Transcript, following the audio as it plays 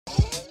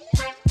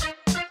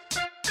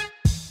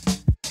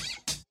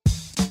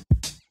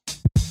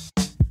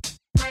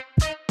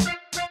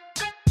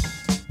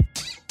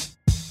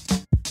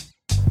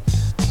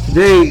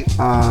today,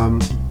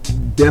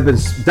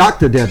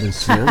 Dr. Devon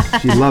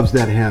Smith, she loves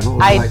that handle.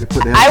 I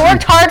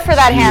worked hard for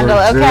that handle,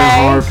 okay?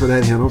 Very hard for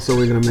that handle, so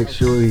we're going to make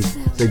sure we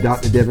say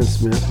Dr. Devon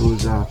Smith,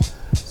 who's a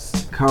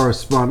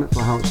correspondent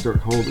for Howard Sturt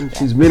Holdings.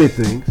 She's many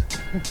things,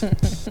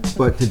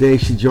 but today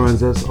she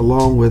joins us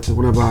along with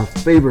one of our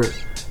favorite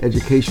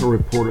educational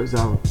reporters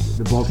out of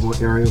the Baltimore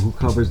area who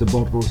covers the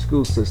Baltimore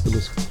school system,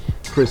 is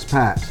Chris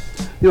Papst.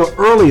 You know,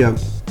 earlier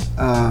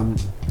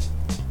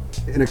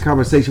in a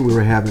conversation we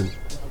were having,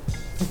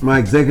 my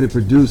executive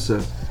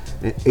producer,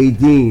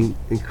 Adine,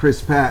 and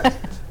Chris Papst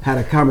had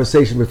a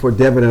conversation before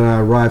Devon and I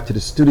arrived to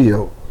the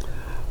studio,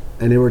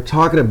 and they were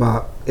talking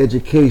about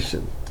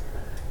education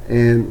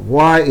and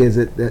why is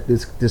it that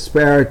this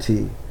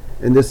disparity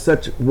and this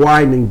such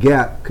widening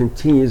gap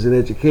continues in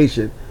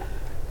education,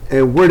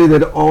 and where did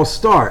it all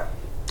start?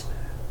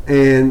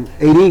 And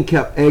Adine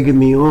kept egging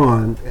me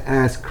on to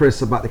ask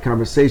Chris about the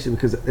conversation,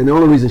 and the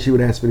only reason she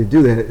would ask me to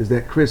do that is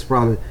that Chris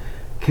probably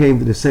came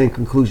to the same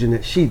conclusion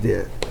that she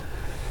did.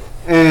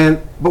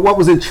 But what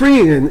was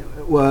intriguing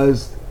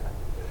was,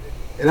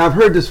 and I've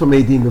heard this from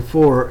Adine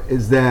before,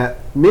 is that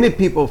many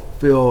people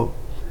feel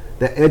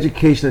that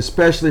education,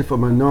 especially for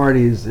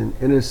minorities in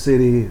inner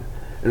city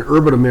and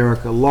urban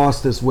America,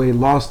 lost its way,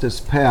 lost its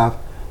path,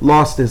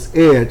 lost its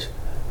edge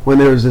when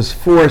there was this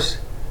forced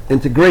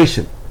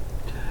integration.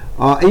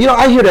 And you know,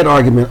 I hear that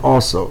argument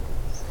also.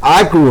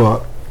 I grew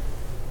up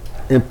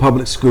in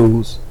public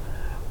schools,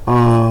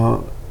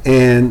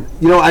 and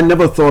you know, I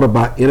never thought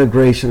about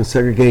integration and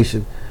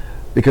segregation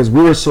because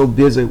we were so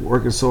busy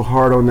working so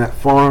hard on that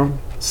farm,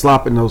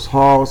 slopping those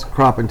hogs,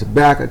 cropping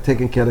tobacco,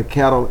 taking care of the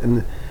cattle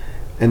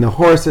and the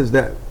horses,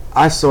 that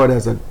I saw it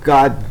as a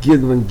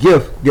God-given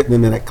gift getting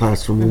into that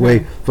classroom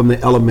away from the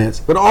elements.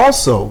 But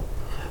also,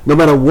 no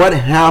matter what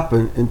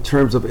happened in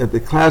terms of at the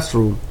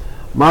classroom,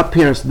 my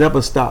parents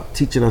never stopped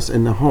teaching us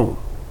in the home.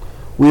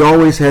 We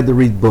always had to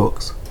read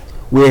books.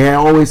 We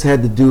always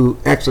had to do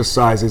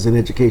exercises in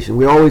education.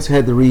 We always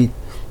had to read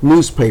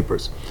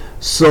newspapers.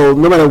 So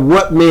no matter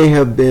what may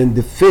have been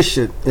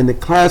deficient in the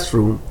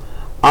classroom,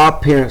 our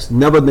parents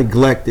never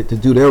neglected to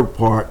do their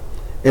part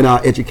in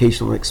our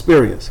educational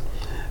experience.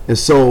 And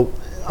so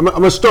I'm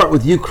going to start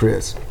with you,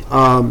 Chris.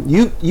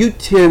 You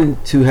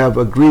tend to have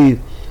agreed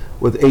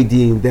with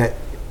Adine that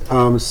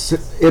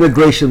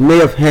integration may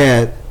have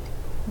had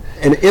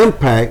an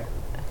impact,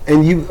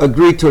 and you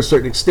agreed to a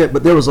certain extent,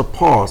 but there was a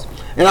pause.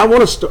 And I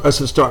want us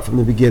to start from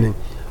the beginning.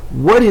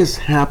 What has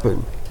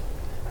happened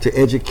to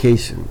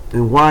education,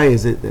 and why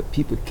is it that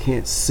people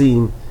can't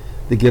seem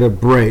to get a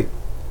break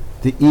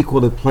to equal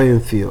the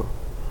playing field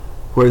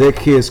where their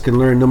kids can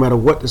learn no matter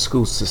what the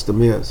school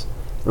system is,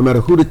 no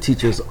matter who the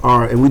teachers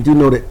are? And we do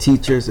know that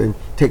teachers and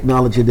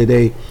technology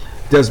today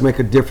does make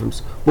a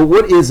difference. But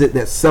what is it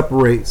that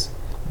separates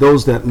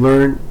those that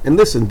learn? And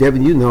listen,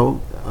 Devon, you know,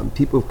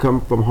 people have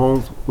come from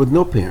homes with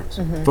no parents,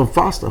 from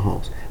foster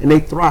homes, and they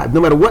thrive.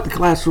 No matter what the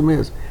classroom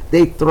is,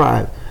 they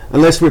thrive.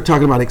 Unless we're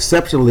talking about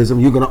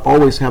exceptionalism, you're going to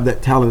always have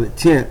that talented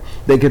 10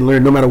 they can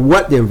learn no matter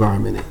what the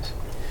environment is.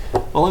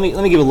 Well, let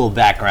me give a little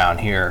background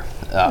here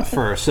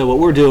first. So what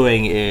we're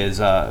doing is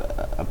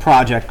a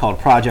project called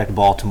Project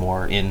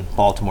Baltimore in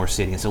Baltimore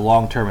City. It's a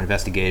long-term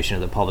investigation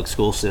of the public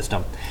school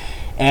system.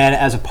 And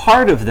as a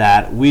part of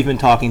that, we've been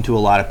talking to a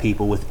lot of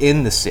people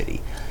within the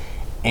city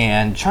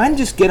and trying to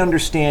just get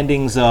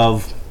understandings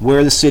of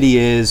where the city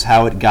is,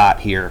 how it got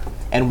here.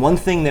 And one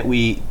thing that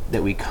we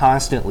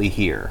constantly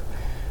hear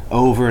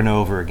over and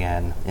over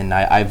again, and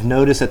I've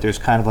noticed that there's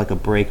kind of like a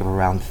break of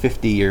around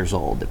 50 years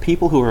old. The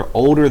people who are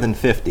older than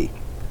 50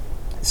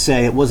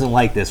 say it wasn't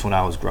like this when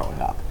I was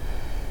growing up.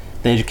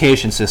 The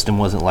education system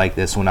wasn't like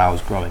this when I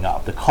was growing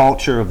up. The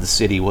culture of the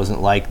city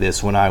wasn't like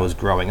this when I was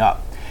growing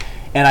up.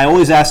 And I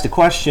always ask the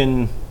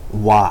question,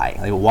 why?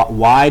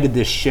 Why did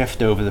this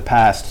shift over the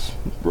past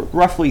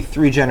roughly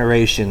 3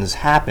 generations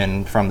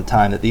happen from the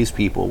time that these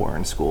people were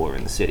in school or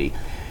in the city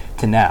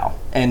to now?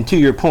 And to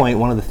your point,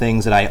 one of the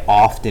things that I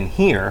often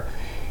hear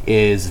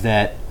is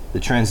that the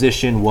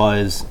transition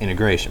was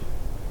integration.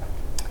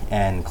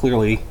 And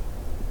clearly,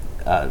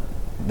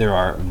 there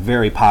are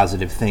very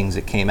positive things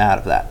that came out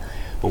of that.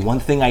 But one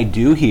thing I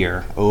do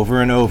hear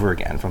over and over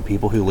again from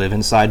people who live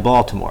inside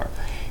Baltimore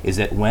is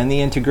that when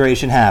the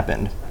integration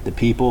happened, the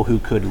people who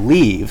could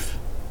leave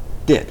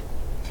did.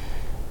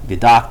 The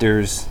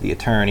doctors, the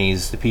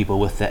attorneys, the people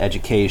with the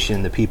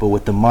education, the people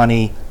with the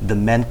money, the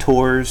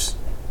mentors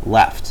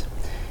left.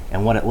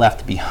 And what it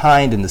left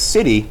behind in the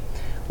city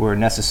were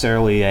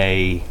necessarily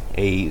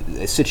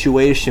a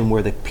situation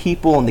where the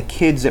people and the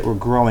kids that were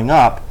growing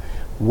up,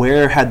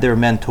 where had their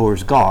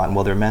mentors gone?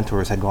 Well, their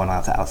mentors had gone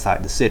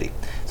outside the city.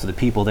 So the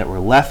people that were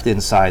left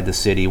inside the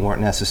city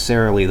weren't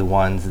necessarily the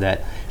ones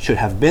that should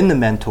have been the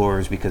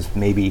mentors, because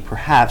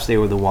perhaps they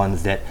were the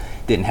ones that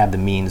didn't have the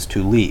means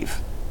to leave.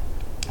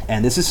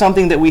 And this is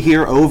something that we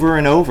hear over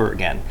and over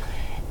again.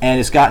 And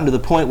it's gotten to the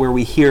point where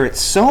we hear it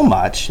so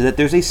much that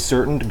there's a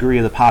certain degree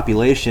of the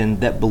population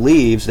that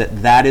believes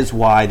that that is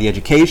why the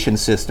education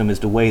system is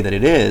the way that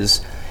it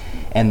is,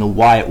 and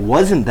why it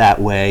wasn't that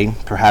way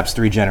perhaps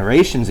 3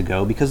 generations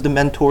ago, because the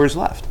mentors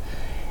left.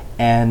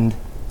 And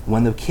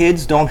when the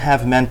kids don't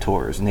have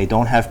mentors and they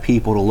don't have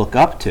people to look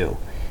up to,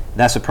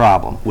 that's a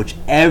problem, which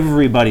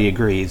everybody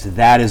agrees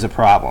that is a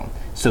problem.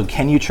 So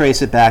can you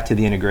trace it back to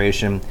the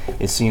integration?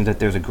 It seems that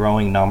there's a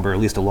growing number, at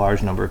least a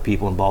large number of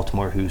people in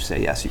Baltimore who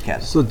say yes, you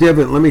can. So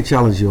Devon, let me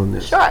challenge you on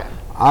this. Sure.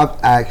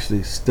 I've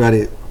actually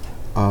studied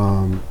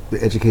the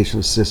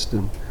educational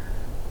system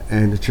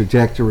and the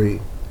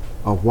trajectory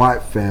of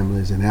white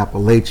families in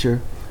Appalachia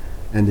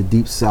and the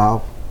Deep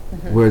South,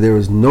 where there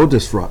was no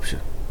disruption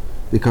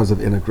because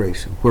of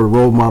integration, where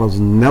role models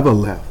never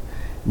left.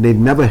 They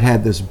never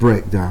had this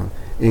breakdown,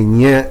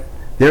 and yet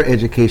their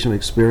educational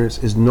experience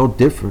is no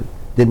different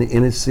than the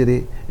inner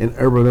city and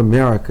urban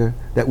America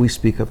that we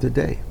speak of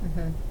today.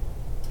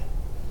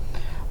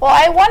 Well,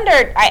 I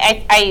wondered,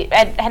 I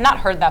had not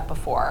heard that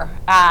before,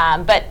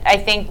 but I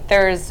think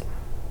there's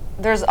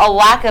a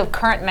lack of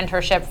current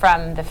mentorship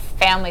from the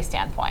family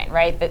standpoint,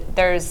 right? That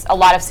there's a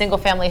lot of single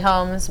family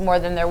homes, more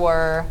than there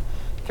were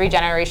 3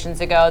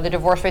 generations ago. The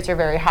divorce rates are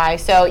very high.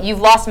 So you've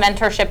lost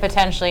mentorship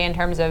potentially in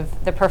terms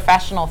of the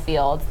professional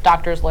field,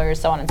 doctors, lawyers,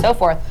 so on and so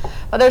forth.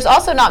 But there's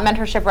also not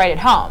mentorship right at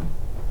home.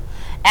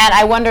 And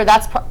I wonder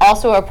that's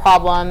also a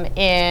problem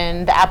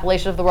in the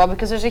Appalachia of the world,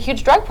 because there's a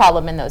huge drug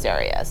problem in those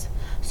areas.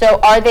 So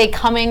are they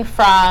coming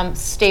from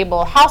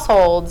stable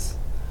households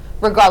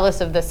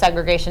regardless of the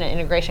segregation and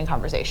integration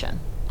conversation?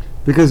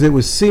 Because it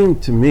would seem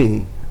to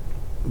me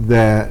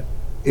that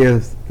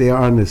if they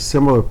are on the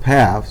similar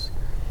paths,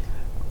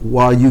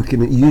 while you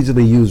can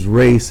usually use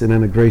race and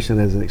integration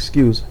as an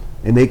excuse,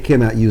 and they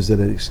cannot use it as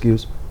an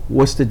excuse,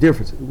 what's the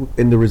difference?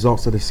 And the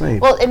results are the same.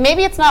 Well,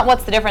 maybe it's not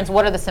what's the difference,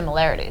 what are the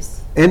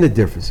similarities? And the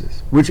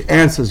differences, which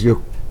answers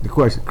the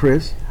question.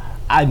 Chris?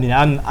 I mean,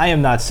 I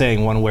am not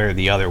saying one way or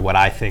the other what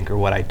I think or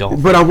what I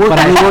don't But think. we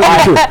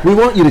want you to. We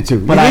want you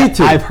to. But you need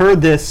to. I've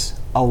heard this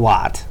a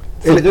lot.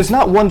 So there's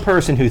not one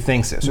person who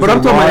thinks this. But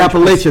I'm talking about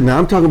Appalachia now.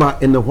 I'm talking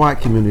about in the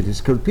white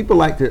communities, because people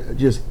like to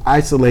just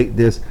isolate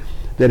this,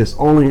 that it's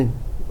only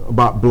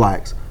about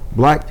blacks.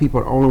 Black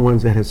people are the only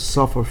ones that have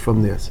suffered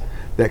from this,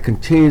 that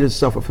continue to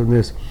suffer from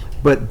this.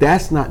 But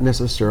that's not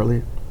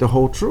necessarily the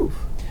whole truth.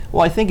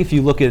 Well, I think if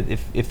you look at,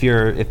 if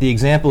the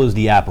example is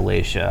the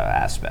Appalachia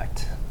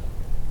aspect,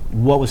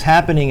 what was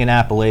happening in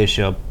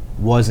Appalachia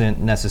wasn't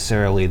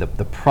necessarily the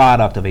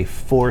product of a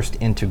forced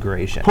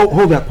integration.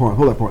 Hold that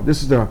point.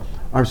 This is the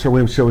Armstrong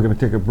Williams Show. We're going to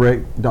take a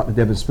break. Dr.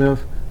 Devon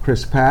Smith,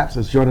 Chris Papst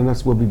is joining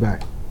us. We'll be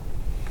back.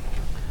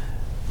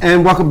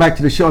 And welcome back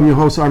to the show. I'm your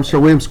host,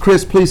 Armstrong Williams.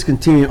 Chris, please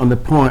continue on the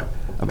point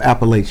of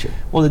Appalachia.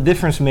 Well, the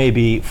difference may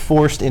be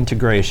forced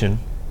integration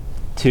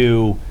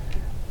to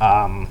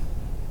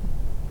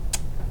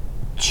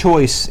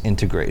choice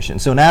integration.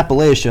 So in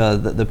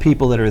Appalachia, the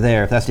people that are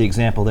there, if that's the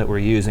example that we're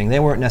using, they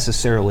weren't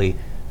necessarily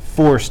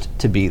forced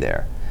to be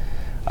there.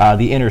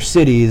 The inner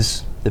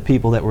cities, the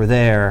people that were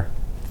there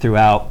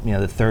throughout the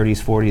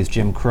 30s, 40s,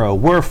 Jim Crow,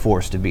 were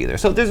forced to be there.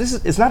 So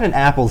it's not an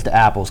apples to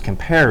apples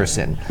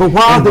comparison. But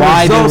why are the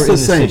results the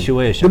same?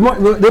 Situation.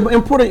 The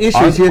important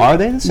issues here. Are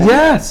they the same?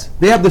 Yes,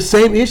 they have the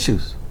same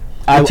issues.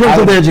 In terms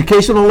of the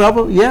educational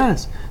level,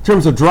 yes. In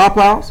terms of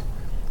dropouts,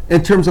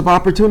 in terms of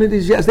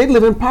opportunities, yes. They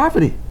live in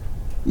poverty.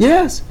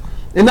 Yes.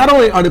 And not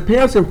only are the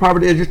parents in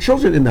poverty, your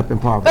children end up in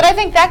poverty. But I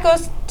think that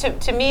goes,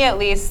 to me at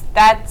least,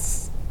 that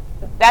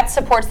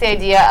supports the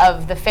idea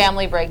of the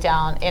family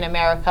breakdown in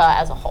America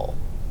as a whole.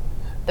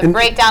 The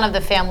breakdown of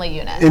the family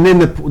unit. And then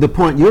the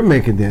point you're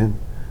making then,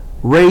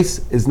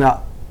 race is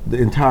not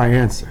the entire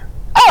answer.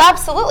 Oh,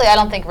 absolutely. I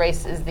don't think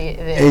race is the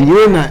and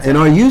you're not. And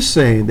are you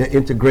saying that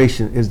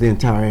integration is the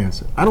entire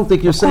answer? I don't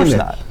think you're saying that.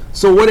 Not.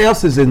 So what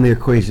else is in the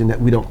equation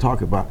that we don't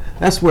talk about?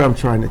 That's where I'm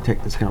trying to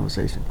take this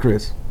conversation.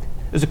 Chris?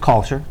 There's a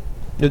culture.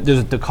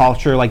 There's the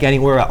culture like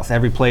anywhere else.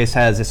 Every place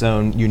has its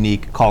own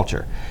unique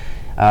culture.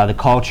 The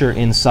culture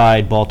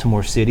inside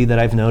Baltimore City that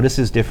I've noticed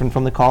is different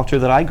from the culture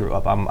that I grew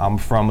up. I'm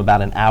from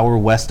about an hour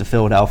west of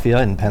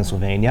Philadelphia in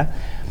Pennsylvania,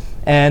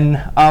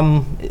 and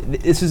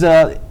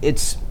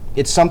it's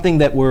something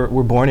that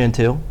we're born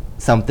into,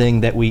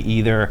 something that we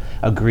either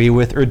agree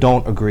with or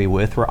don't agree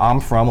with. Where I'm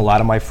from, a lot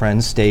of my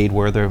friends stayed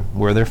where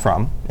they're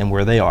from and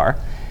where they are.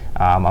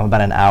 I'm about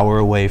an hour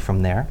away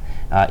from there.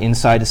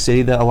 Inside the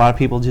city, a lot of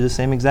people do the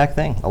same exact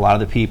thing. A lot of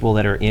the people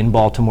that are in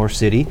Baltimore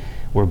City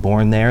were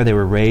born there, they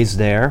were raised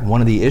there.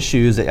 One of the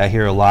issues that I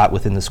hear a lot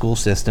within the school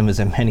system is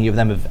that many of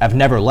them have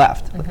never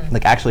left,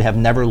 like actually have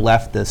never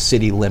left the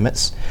city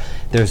limits.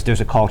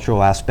 There's a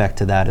cultural aspect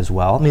to that as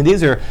well. I mean,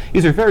 these are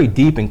very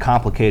deep and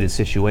complicated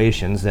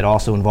situations that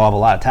also involve a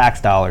lot of tax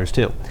dollars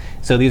too.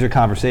 So these are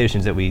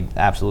conversations that we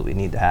absolutely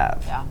need to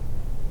have. Yeah.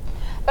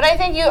 But I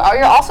think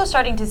you're also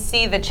starting to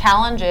see the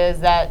challenges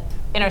that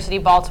inner city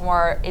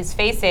Baltimore is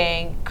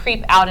facing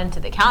creep out into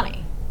the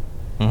county.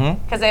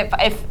 Because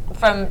if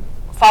from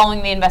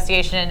following the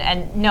investigation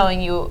and knowing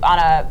you on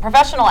a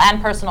professional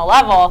and personal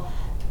level,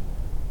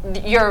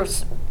 you're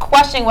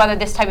questioning whether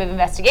this type of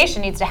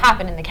investigation needs to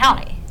happen in the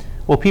county.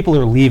 Well, people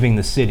are leaving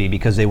the city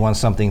because they want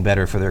something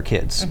better for their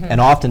kids.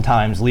 And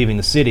oftentimes leaving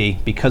the city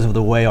because of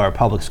the way our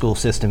public school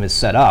system is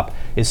set up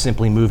is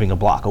simply moving a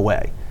block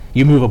away.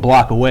 You move a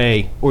block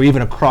away or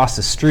even across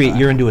the street,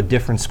 you're into a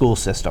different school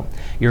system.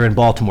 You're in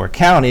Baltimore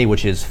County,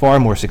 which is far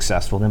more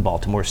successful than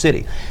Baltimore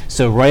City.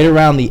 So right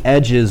around the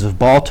edges of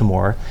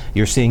Baltimore,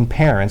 you're seeing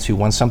parents who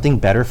want something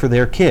better for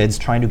their kids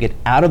trying to get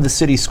out of the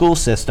city school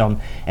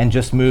system and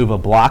just move a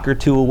block or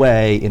two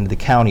away into the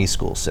county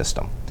school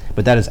system.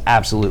 But that is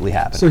absolutely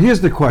happening. So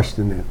here's the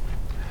question then,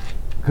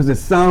 because it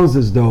sounds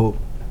as though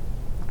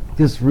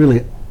this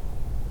really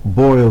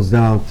boils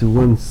down to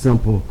one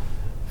simple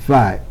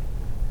fact.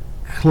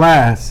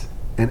 Class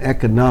and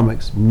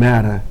economics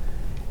matter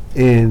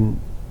in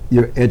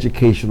your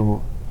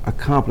educational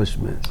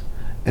accomplishments.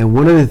 And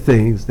one of the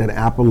things that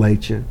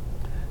Appalachia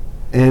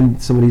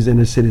and some of these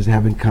inner cities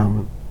have in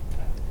common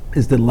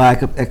is the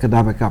lack of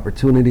economic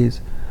opportunities.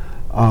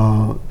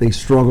 They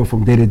struggle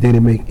from day to day to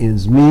make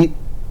ends meet.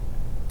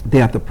 They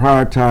have to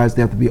prioritize.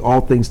 They have to be all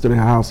things to their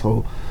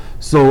household.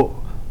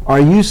 So are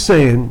we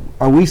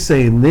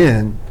saying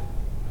then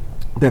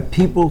that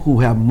people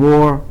who have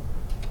more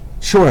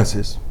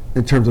choices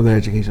in terms of their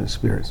education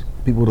experience,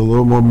 people with a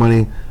little more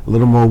money, a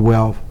little more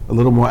wealth, a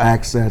little more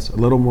access, a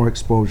little more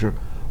exposure,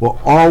 will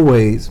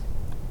always,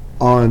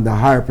 on the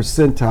higher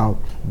percentile,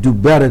 do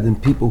better than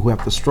people who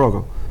have to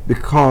struggle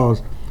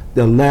because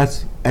there are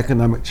less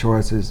economic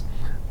choices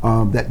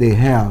that they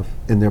have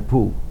in their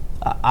pool?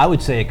 I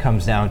would say it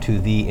comes down to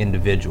the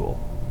individual.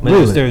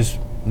 Really? There's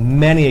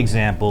many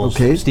examples.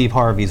 Okay. Steve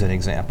Harvey's an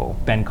example.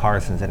 Ben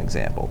Carson's an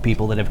example.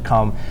 People that have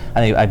come.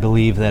 I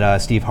believe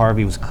that Steve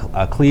Harvey was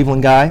a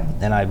Cleveland guy,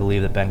 and I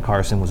believe that Ben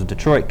Carson was a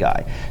Detroit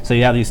guy. So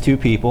you have these two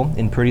people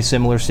in pretty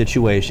similar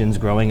situations,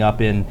 growing up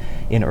in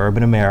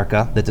urban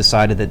America, that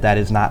decided that that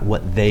is not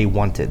what they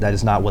wanted. That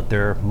is not what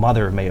their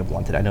mother may have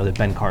wanted. I know that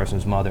Ben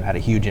Carson's mother had a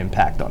huge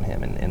impact on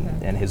him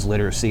and his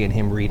literacy and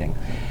him reading.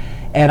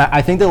 And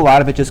I think that a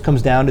lot of it just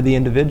comes down to the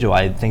individual.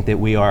 I think that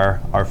we are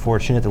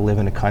fortunate to live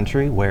in a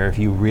country where if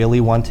you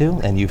really want to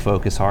and you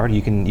focus hard,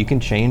 you can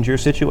change your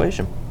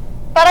situation.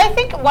 But I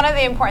think one of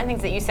the important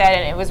things that you said,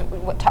 and it was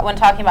when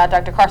talking about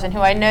Dr. Carson,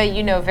 who I know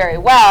you know very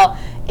well,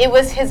 it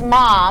was his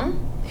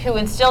mom who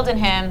instilled in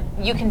him,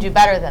 you can do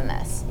better than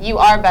this. You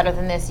are better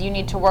than this. You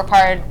need to work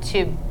hard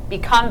to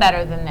become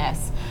better than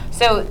this.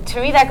 So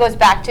to me, that goes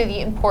back to the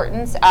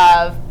importance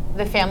of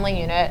the family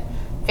unit,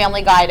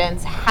 family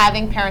guidance,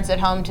 having parents at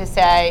home to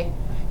say,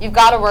 you've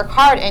got to work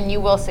hard and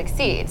you will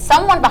succeed.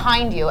 Someone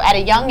behind you at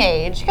a young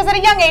age, because at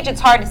a young age it's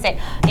hard to say,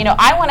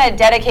 I want to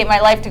dedicate my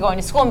life to going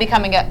to school and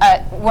becoming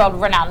a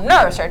world-renowned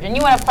neurosurgeon.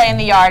 You want to play in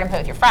the yard and play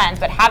with your friends,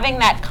 but having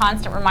that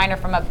constant reminder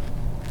from a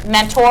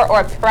mentor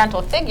or a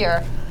parental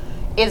figure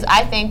is,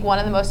 I think, one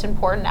of the most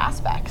important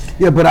aspects.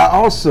 Yeah, but I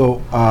also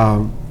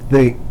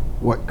think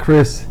what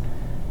Chris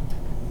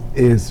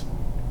is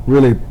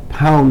really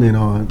pounding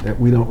on that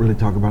we don't really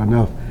talk about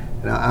enough,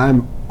 and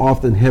I'm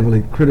often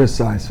heavily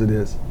criticized for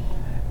this,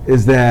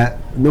 is that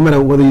no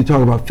matter whether you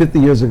talk about 50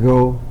 years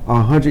ago,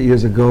 100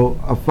 years ago,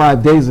 or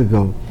 5 days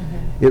ago,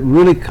 it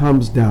really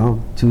comes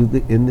down to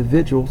the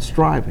individual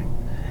striving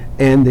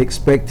and the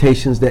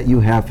expectations that you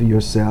have for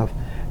yourself,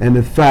 and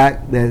the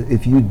fact that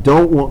if you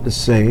don't want the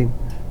same,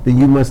 then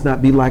you must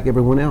not be like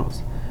everyone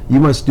else. You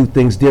must do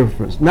things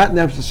different, not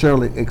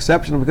necessarily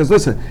exceptional, because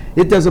listen,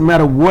 it doesn't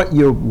matter what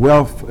your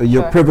wealth,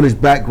 your privileged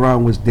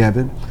background was,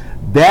 Devon.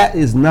 That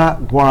is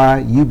not why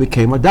you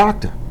became a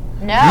doctor.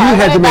 No, you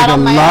had to make a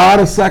lot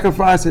of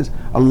sacrifices,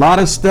 a lot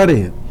of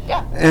studying,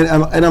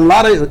 and a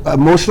lot of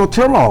emotional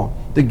turmoil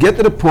to get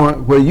to the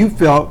point where you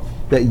felt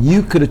that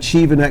you could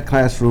achieve in that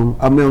classroom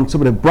among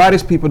some of the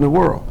brightest people in the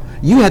world.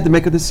 You had to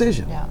make a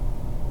decision. Yeah.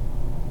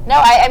 No,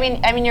 I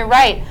mean, you're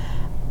right.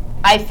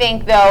 I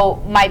think,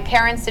 though, my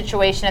parents'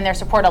 situation and their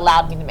support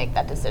allowed me to make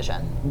that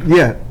decision.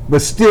 Yeah,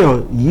 but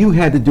still, you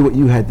had to do what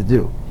you had to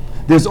do.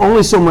 There's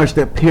only so much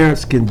that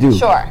parents can do.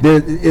 Sure.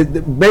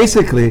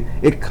 Basically,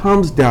 it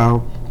comes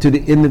down to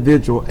the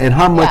individual and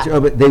how much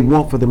of it they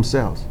want for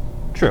themselves.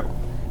 True.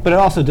 But it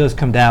also does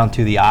come down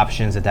to the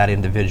options that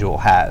individual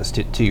has,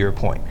 to your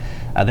point.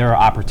 There are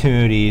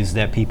opportunities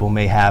that people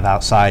may have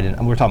outside,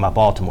 and we're talking about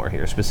Baltimore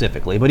here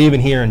specifically, but even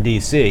here in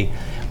D.C.,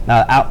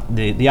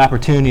 the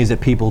opportunities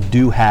that people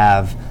do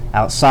have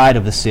outside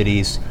of the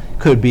cities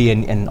could be,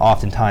 and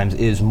oftentimes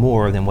is,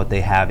 more than what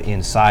they have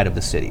inside of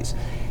the cities.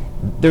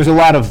 There's a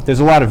lot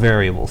of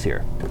variables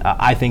here.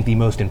 I think the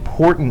most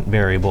important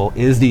variable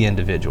is the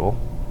individual,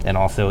 and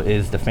also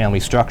is the family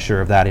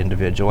structure of that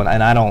individual.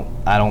 And I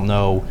don't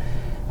know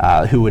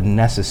who would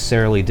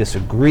necessarily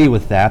disagree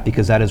with that,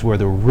 because that is where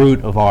the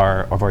root of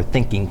our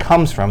thinking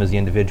comes from, is the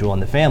individual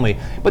and the family.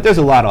 But there's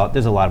a lot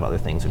of other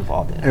things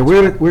involved in it. And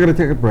we're gonna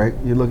take a break.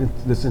 You're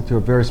listening to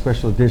a very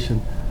special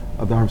edition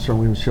of the Armstrong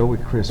Williams Show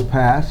with Chris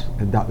Papst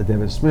and Dr.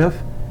 Devon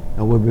Smith,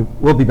 and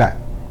we'll be back.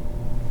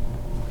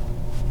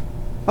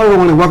 Hello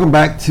everyone, and welcome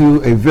back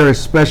to a very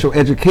special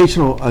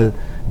educational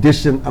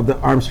edition of the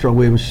Armstrong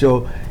Williams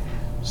Show.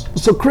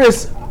 So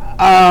Chris,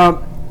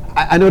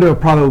 I know there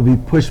probably will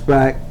be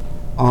pushback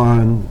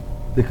on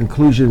the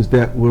conclusions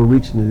that we're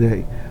reaching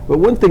today, but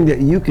one thing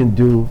that you can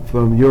do,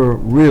 from your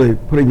really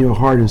putting your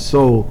heart and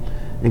soul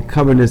in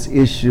covering this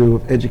issue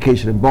of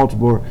education in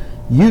Baltimore,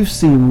 you've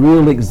seen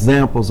real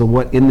examples of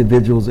what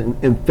individuals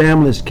and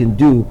families can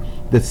do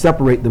that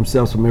separate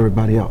themselves from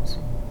everybody else.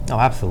 Oh,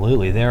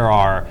 absolutely.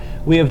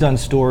 We have done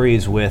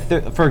stories with,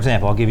 for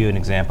example, I'll give you an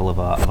example of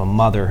a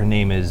mother. Her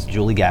name is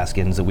Julie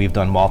Gaskins, that we've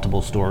done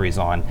multiple stories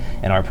on.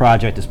 And our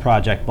project is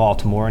Project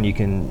Baltimore, and you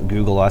can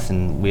Google us,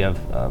 and we have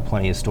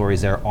plenty of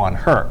stories there on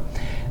her.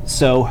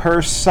 So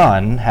her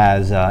son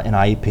has an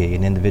IEP,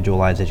 an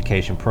individualized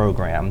education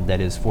program,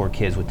 that is for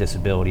kids with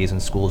disabilities, and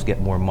schools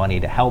get more money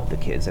to help the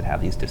kids that have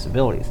these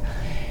disabilities.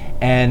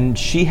 And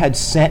she had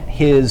sent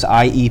his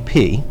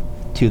IEP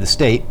to the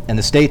state, and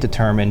the state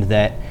determined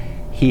that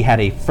he had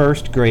a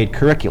first grade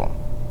curriculum.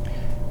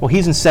 Well,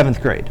 he's in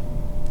 7th grade.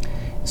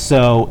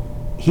 So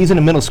he's in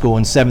a middle school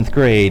in 7th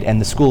grade, and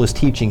the school is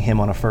teaching him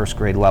on a first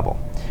grade level.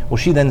 Well,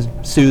 she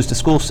then sues the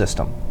school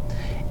system.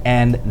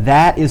 And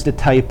that is the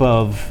type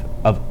of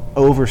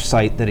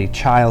oversight that a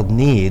child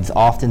needs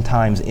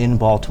oftentimes in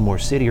Baltimore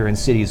City or in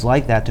cities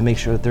like that, to make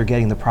sure that they're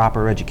getting the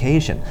proper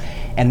education.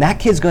 And that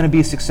kid's going to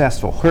be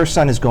successful. Her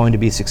son is going to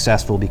be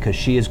successful because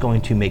she is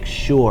going to make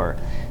sure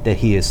that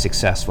he is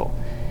successful.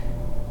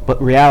 But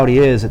reality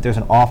is that there's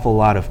an awful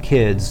lot of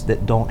kids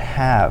that don't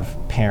have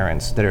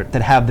parents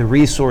that have the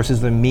resources,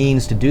 the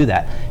means to do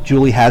that.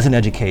 Julie has an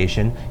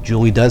education.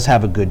 Julie does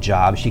have a good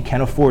job. She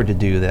can afford to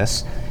do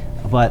this,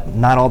 but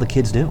not all the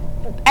kids do.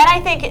 And I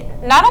think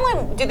not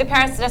only do the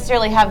parents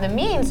necessarily have the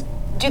means,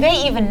 do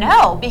they even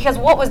know? Because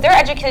what was their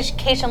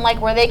education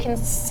like, where they can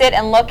sit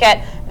and look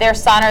at their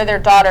son or their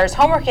daughter's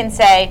homework and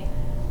say,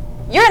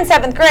 you're in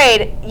 7th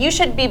grade, you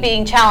should be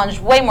being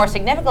challenged way more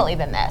significantly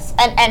than this.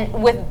 And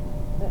with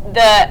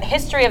the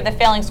history of the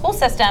failing school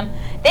system,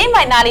 they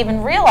might not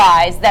even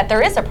realize that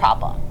there is a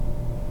problem.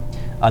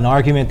 An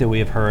argument that we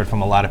have heard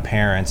from a lot of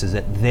parents is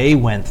that they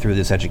went through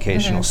this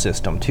educational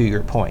system, to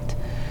your point.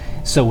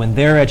 So when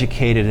they're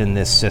educated in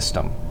this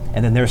system,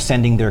 and then they're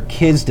sending their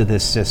kids to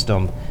this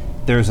system,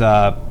 there's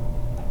a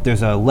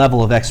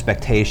level of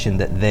expectation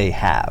that they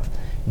have.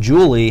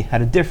 Julie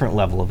had a different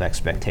level of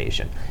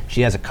expectation.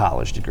 She has a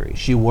college degree.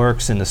 She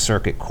works in the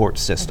circuit court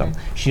system.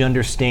 She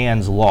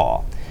understands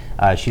law.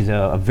 She's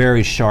a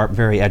very sharp,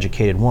 very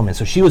educated woman.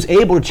 So she was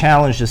able to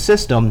challenge the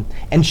system,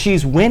 and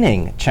she's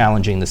winning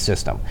challenging the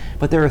system.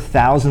 But there are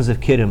thousands of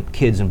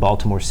kids in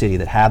Baltimore City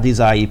that have these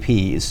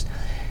IEPs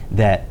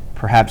that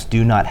perhaps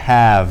do not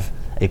have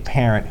a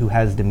parent who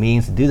has the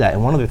means to do that.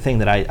 And one other thing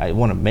that I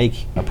want to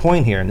make a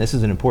point here, and this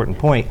is an important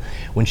point,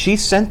 when she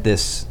sent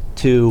this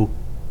to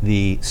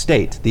the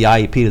state, the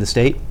IEP to the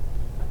state,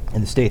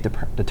 and the state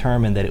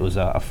determined that it was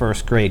a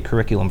first grade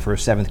curriculum for a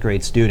 7th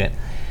grade student,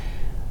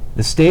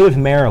 the state of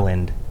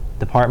Maryland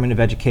Department of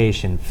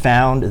Education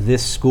found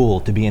this school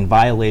to be in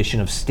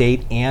violation of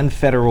state and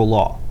federal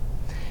law.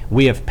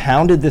 We have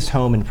pounded this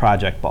home in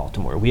Project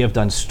Baltimore. We have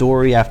done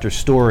story after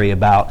story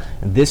about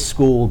this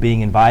school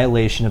being in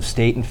violation of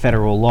state and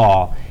federal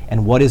law,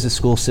 and what is the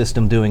school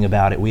system doing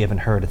about it? We haven't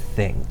heard a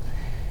thing.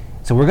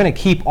 So we're going to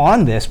keep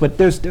on this, but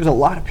there's a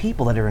lot of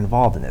people that are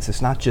involved in this.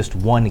 It's not just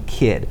one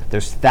kid.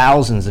 There's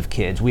thousands of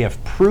kids. We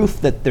have proof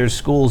that there's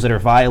schools that are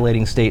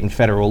violating state and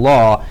federal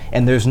law,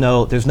 and there's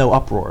no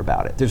uproar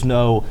about it. There's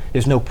no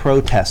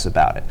protests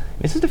about it.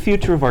 This is the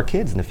future of our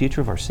kids and the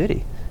future of our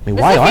city. I mean,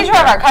 why aren't the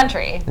future of our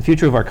country. The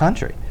future of our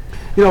country.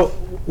 You know,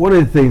 one of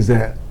the things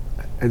that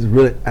is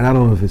really, and I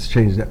don't know if it's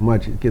changed that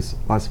much, it gets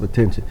lots of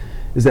attention,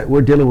 is that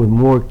we're dealing with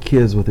more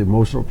kids with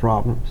emotional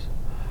problems,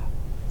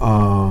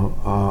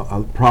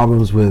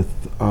 problems with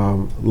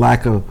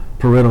lack of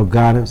parental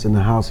guidance in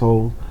the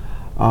household.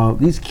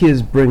 These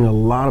kids bring a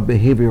lot of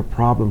behavioral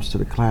problems to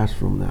the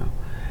classroom now.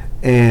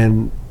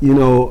 And, you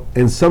know,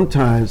 and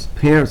sometimes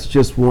parents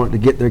just want to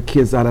get their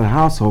kids out of the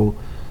household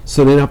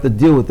so they don't have to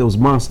deal with those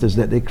monsters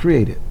that they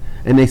created.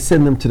 And they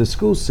send them to the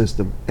school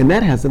system, and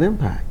that has an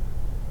impact.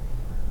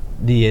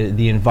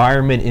 The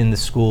environment in the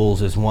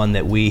schools is one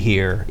that we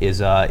hear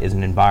is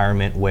an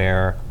environment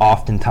where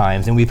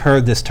oftentimes, and we've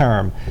heard this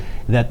term,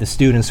 that the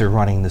students are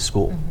running the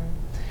school.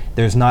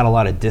 There's not a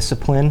lot of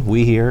discipline,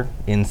 we hear,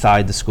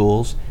 inside the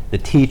schools. The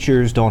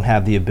teachers don't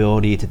have the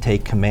ability to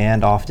take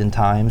command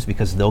oftentimes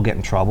because they'll get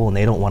in trouble and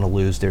they don't want to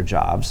lose their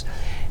jobs.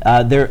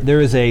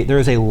 There is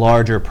a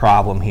larger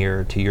problem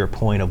here, to your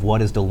point, of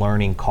what is the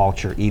learning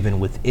culture even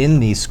within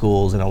these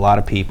schools, and a lot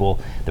of people,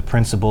 the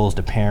principals,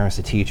 the parents,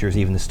 the teachers,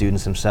 even the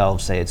students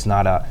themselves say it's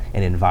not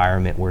an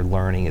environment where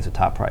learning is a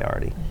top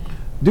priority.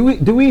 Do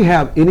we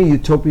have any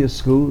utopia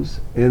schools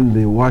in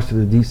the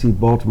Washington, D.C.,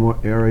 Baltimore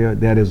area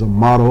that is a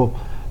model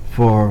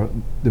for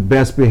the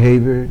best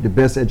behavior, the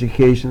best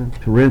education,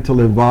 parental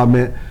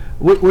involvement?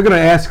 We're going to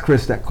ask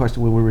Chris that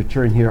question when we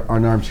return here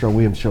on the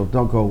Armstrong-Williams Show.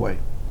 Don't go away.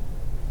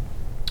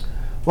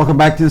 Welcome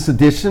back to this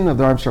edition of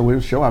the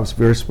Armstrong-Williams Show. I was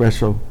very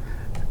special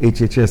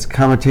HHS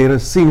commentator,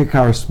 senior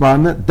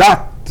correspondent,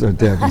 Dr.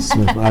 Devon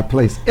Smith. I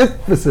place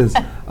emphasis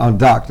on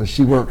doctor.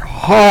 She worked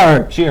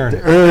hard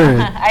to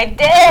earn. I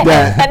did,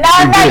 and now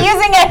I'm not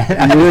using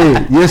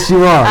it. Yes,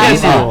 you are.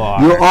 Yes, you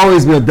are. You'll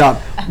always be a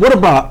doctor. What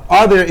about,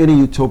 are there any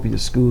utopia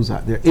schools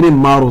out there? Any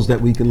models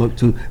that we can look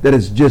to that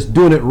is just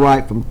doing it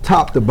right from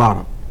top to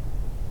bottom?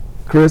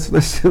 Chris,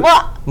 let's do it.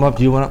 Well, Mark,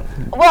 do you want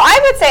to? Well, I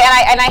would say,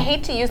 and I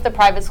hate to use the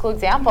private school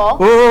example.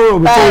 Whoa,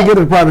 before we get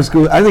to the private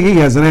school, I think he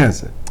has an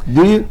answer.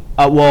 Do you?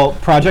 Well,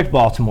 Project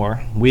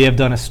Baltimore, we have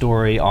done a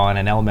story on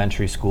an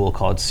elementary school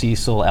called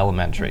Cecil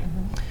Elementary.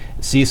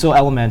 Cecil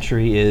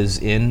Elementary is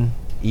in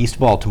East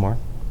Baltimore.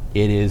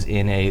 It is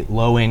in a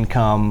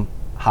low-income,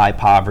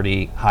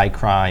 high-poverty,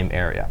 high-crime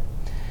area.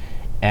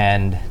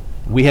 And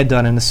we had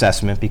done an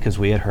assessment because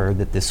we had heard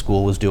that this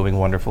school was doing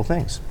wonderful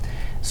things.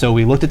 So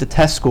we looked at the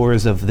test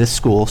scores of this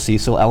school,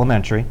 Cecil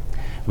Elementary.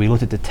 We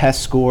looked at the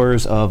test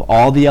scores of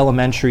all the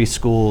elementary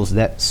schools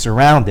that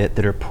surround it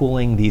that are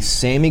pulling these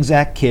same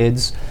exact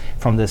kids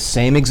from the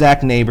same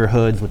exact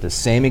neighborhoods with the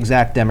same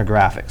exact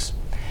demographics.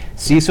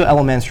 Cecil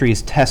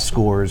Elementary's test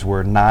scores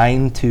were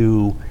 9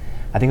 to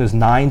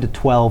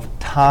 12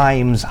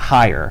 times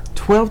higher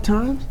 12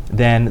 times?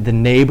 than the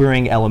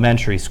neighboring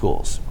elementary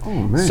schools. Oh,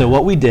 man. So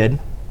what we did,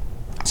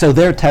 so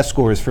their test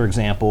scores, for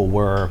example,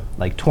 were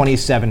like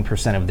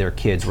 27% of their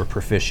kids were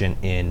proficient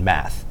in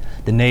math.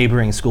 The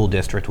neighboring school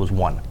district was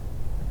 1.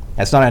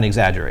 That's not an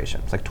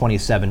exaggeration. It's like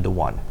 27 to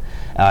 1.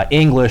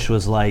 English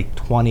was like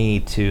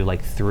 20 to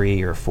like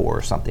 3 or 4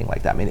 or something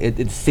like that. I mean,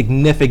 it's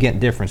significant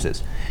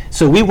differences.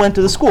 So we went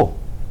to the school,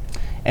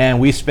 and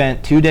we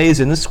spent 2 days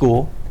in the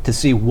school to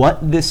see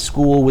what this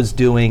school was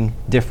doing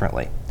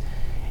differently.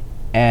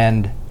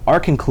 And our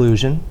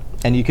conclusion,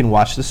 and you can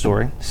watch the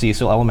story,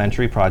 Cecil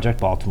Elementary,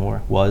 Project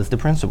Baltimore, was the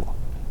principal.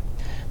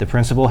 The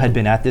principal had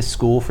been at this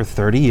school for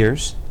 30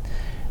 years.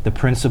 The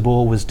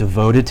principal was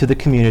devoted to the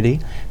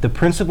community. The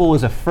principal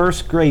was a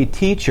first grade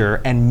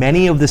teacher, and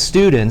many of the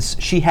students,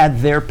 she had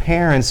their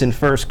parents in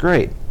first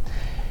grade.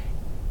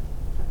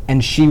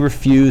 And she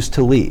refused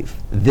to leave.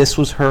 This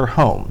was her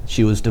home.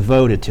 She was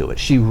devoted to it.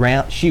 She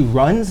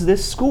runs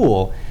this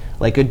school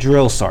like a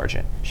drill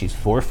sergeant. She's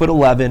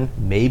 4'11",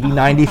 maybe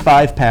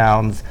 95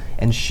 pounds,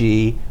 and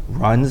she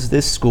runs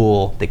this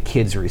school. The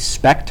kids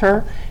respect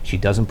her. She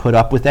doesn't put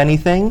up with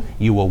anything.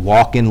 You will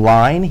walk in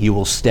line. You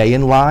will stay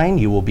in line.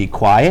 You will be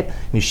quiet. I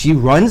mean, she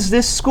runs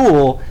this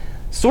school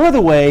sort of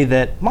the way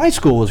that my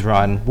school was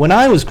run when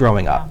I was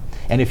growing up.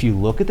 And if you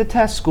look at the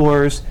test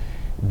scores,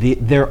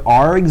 there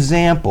are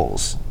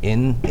examples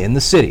in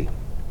the city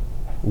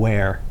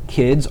where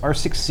kids are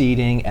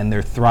succeeding and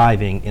they're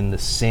thriving in the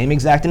same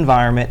exact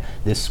environment.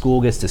 This school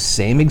gets the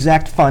same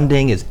exact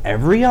funding as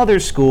every other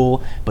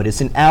school, but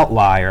it's an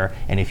outlier.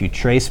 And if you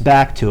trace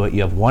back to it,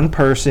 you have one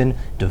person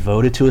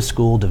devoted to a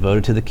school,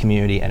 devoted to the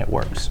community, and it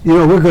works. You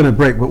know, we're going to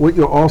break, but what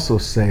you're also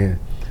saying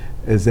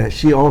is that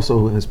she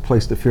also has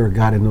placed the fear of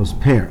God in those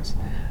parents.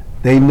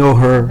 They know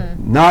her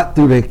not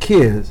through their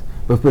kids,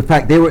 but in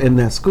fact, they were in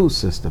that school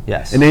system.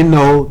 Yes. And they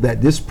know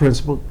that this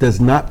principal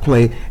does not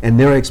play in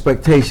their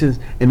expectations,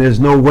 and there's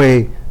no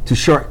way to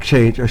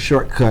shortchange or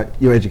shortcut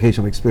your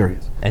educational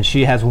experience. And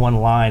she has one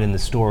line in the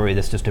story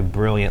that's just a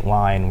brilliant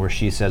line where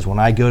she says, when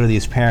I go to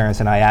these parents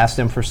and I ask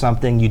them for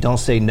something, you don't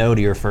say no to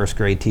your first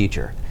grade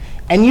teacher.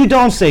 And you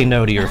don't say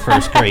no to your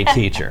first grade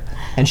teacher.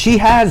 And she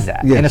has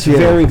that. Yeah, and it's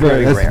very,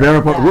 very that's rare. Very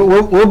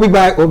important. We'll be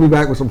back. We'll be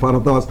back with some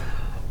final thoughts.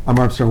 I'm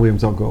Armstrong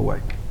Williams. Don't go away.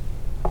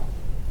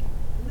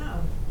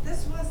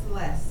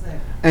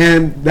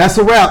 And that's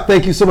a wrap.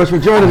 Thank you so much for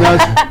joining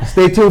us.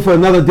 Stay tuned for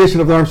another edition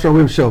of the Armstrong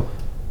Williams Show.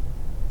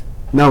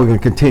 Now we're going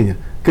to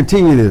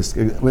continue this.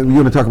 We're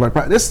going to talk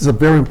about this is a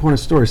very important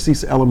story.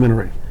 Cecil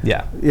Elementary.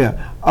 Yeah.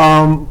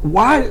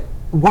 Why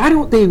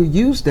don't they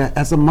use that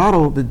as a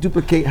model to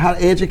duplicate how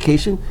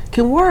education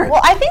can work?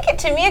 Well, I think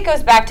to me it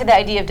goes back to the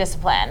idea of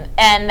discipline,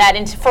 and that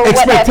for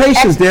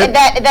expectations.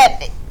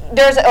 That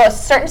there's a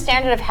certain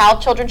standard of how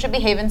children should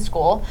behave in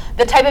school,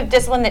 the type of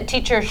discipline that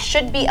teachers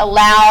should be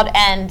allowed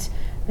and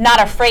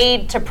not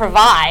afraid to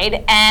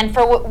provide, and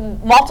for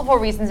multiple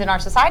reasons in our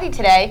society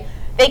today,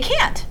 they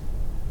can't.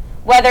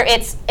 Whether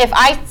it's, if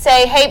I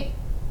say, hey,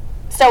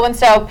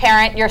 so-and-so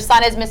parent, your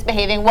son is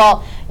misbehaving,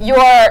 well,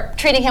 you're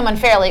treating him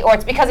unfairly, or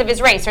it's because of his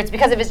race, or it's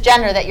because of his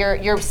gender that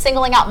you're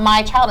singling out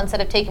my child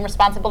instead of taking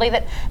responsibility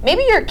that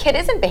maybe your kid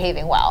isn't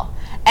behaving well.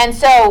 And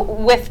so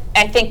with,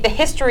 I think, the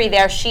history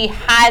there,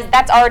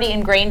 that's already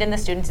ingrained in the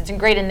students, it's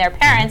ingrained in their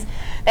parents,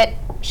 that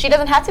she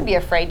doesn't have to be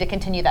afraid to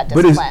continue that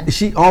discipline. But is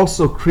she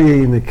also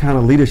creating the kind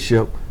of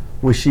leadership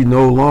where she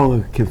no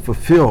longer can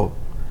fulfill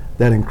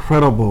that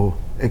incredible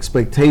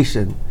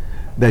expectation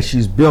that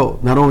she's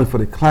built, not only for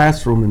the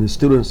classroom and the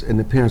students and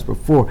the parents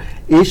before?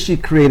 Is she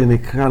creating the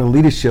kind of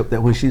leadership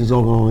that when she's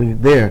no longer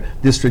there,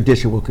 this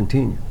tradition will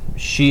continue?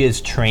 She is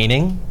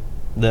training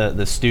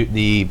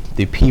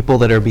the people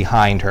that are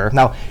behind her.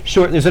 Now,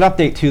 sure, there's an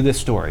update to this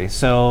story.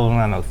 So,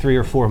 I don't know, 3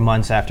 or 4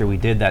 months after we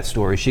did that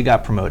story, she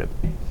got promoted.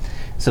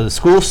 So the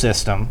school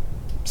system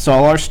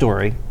saw our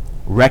story,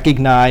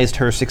 recognized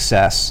her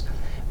success,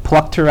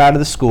 plucked her out of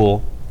the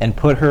school, and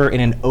put her in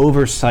an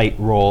oversight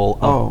role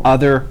of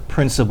other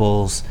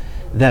principals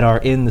that are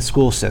in the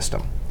school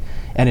system.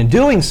 And in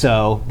doing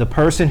so, the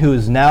person who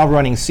is now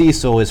running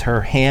Cecil is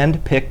her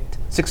hand-picked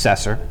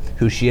successor,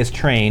 who she has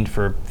trained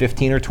for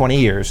 15 or 20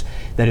 years,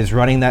 that is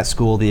running that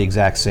school the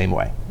exact same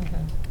way.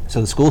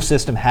 So the school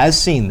system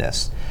has seen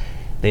this.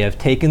 They have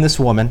taken this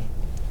woman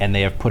and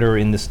they have put her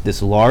in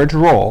this large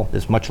role,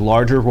 this much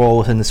larger role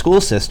within the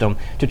school system,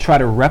 to try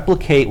to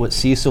replicate what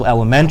Cecil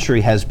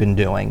Elementary has been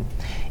doing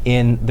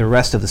in the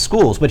rest of the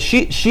schools. But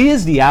she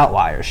is the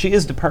outlier. She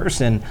is the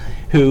person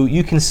who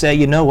you can say,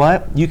 you know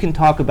what, you can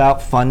talk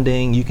about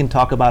funding, you can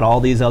talk about all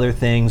these other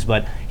things,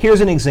 but here's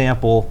an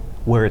example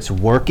where it's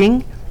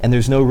working, and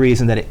there's no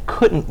reason that it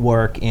couldn't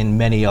work in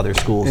many other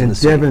schools in the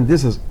city. And Devon,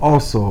 this is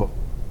also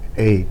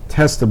a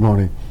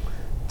testimony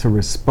to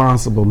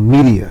responsible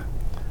media.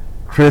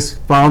 Chris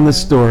found the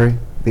story,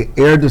 they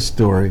aired the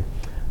story,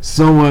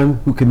 someone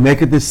who can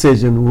make a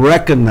decision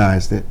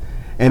recognized it,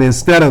 and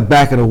instead of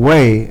backing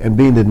away and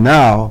being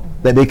denial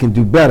that they can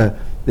do better,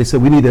 they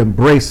said we need to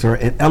embrace her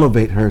and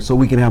elevate her so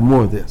we can have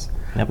more of this.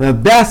 Yep. Now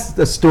that's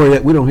the story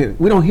that we don't hear.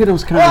 We don't hear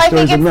those kind of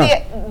stories enough. I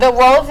think the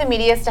role of the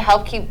media is to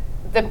help keep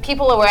the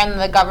people aware and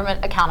the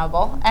government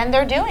accountable, and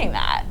they're doing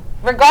that.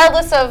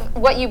 Regardless of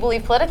what you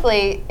believe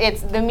politically,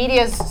 it's the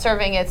media is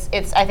serving its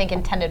I think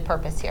intended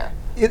purpose here.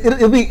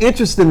 It'll be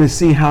interesting to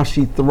see how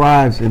she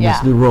thrives in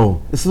this new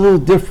role. It's a little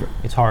different.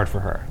 It's hard for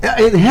her.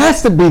 It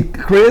has to be,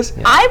 Chris.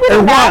 Yeah. I would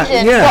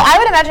imagine. Yeah. Well, I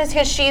would imagine it's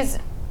because she's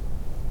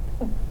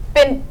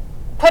been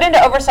put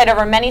into oversight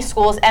over many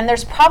schools, and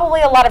there's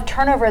probably a lot of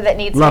turnover that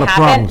needs to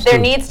happen. There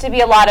needs to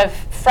be a lot of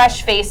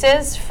fresh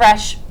faces,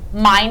 fresh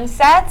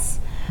mindsets.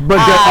 But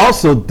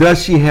also,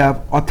 does she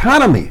have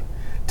autonomy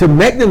to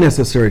make the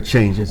necessary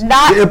changes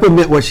to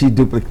implement what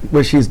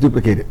she's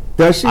duplicated?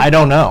 Does she? I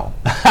don't know.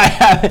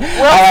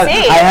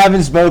 I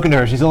haven't spoken to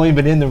her. She's only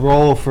been in the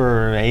role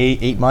for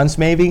eight months,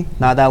 maybe,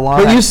 not that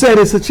long. But you said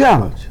it's a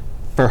challenge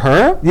for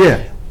her.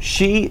 Yeah,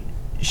 she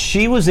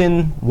was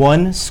in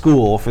one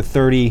school for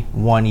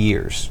 31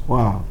 years.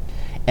 Wow.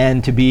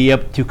 And to be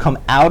able to come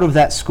out of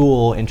that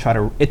school and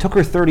it took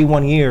her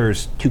 31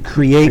 years to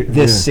create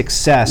this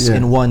success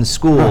in one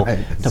school.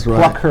 To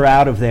pluck her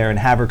out of there and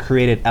have her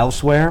create it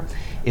elsewhere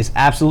is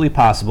absolutely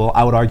possible.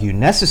 I would argue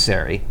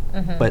necessary,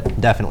 but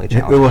definitely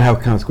challenging. It will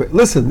have consequences.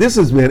 Listen, this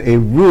has been a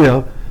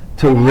real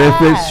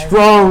terrific,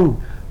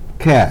 strong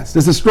cast.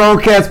 This is a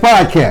Strong Cast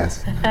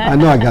podcast. I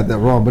know I got that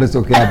wrong, but it's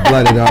okay. I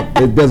blotted it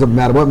out. It doesn't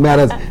matter. What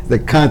matters is the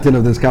content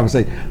of this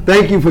conversation.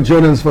 Thank you for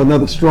joining us for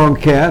another Strong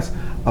Cast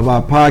of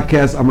our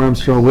podcast. I'm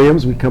Armstrong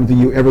Williams. We come to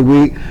you every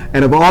week.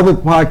 And of all the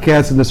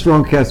podcasts and the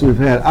Strong Casts we've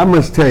had, I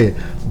must tell you,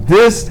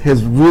 this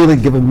has really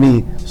given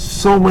me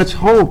so much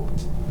hope.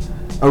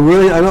 I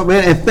don't,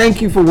 man. And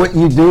thank you for what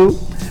you do.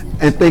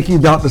 And thank you,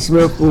 Dr.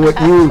 Smith, for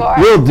what you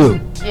will do.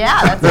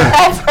 Yeah,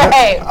 that's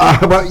right.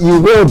 What you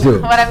will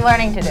do. What I'm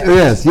learning to do.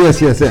 Yes.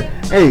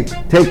 Hey,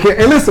 take care.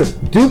 And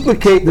listen,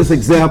 duplicate this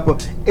example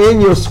in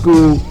your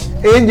school,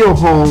 in your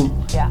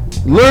home. Yeah.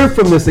 Learn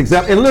from this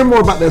example and learn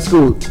more about that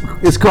school.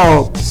 It's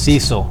called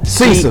Cecil.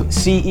 Cecil.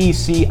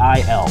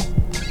 CECIL.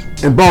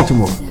 In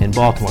Baltimore. In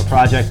Baltimore.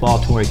 Project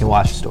Baltimore. You can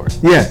watch the story.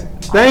 Yes.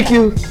 Thank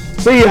you.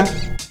 See ya.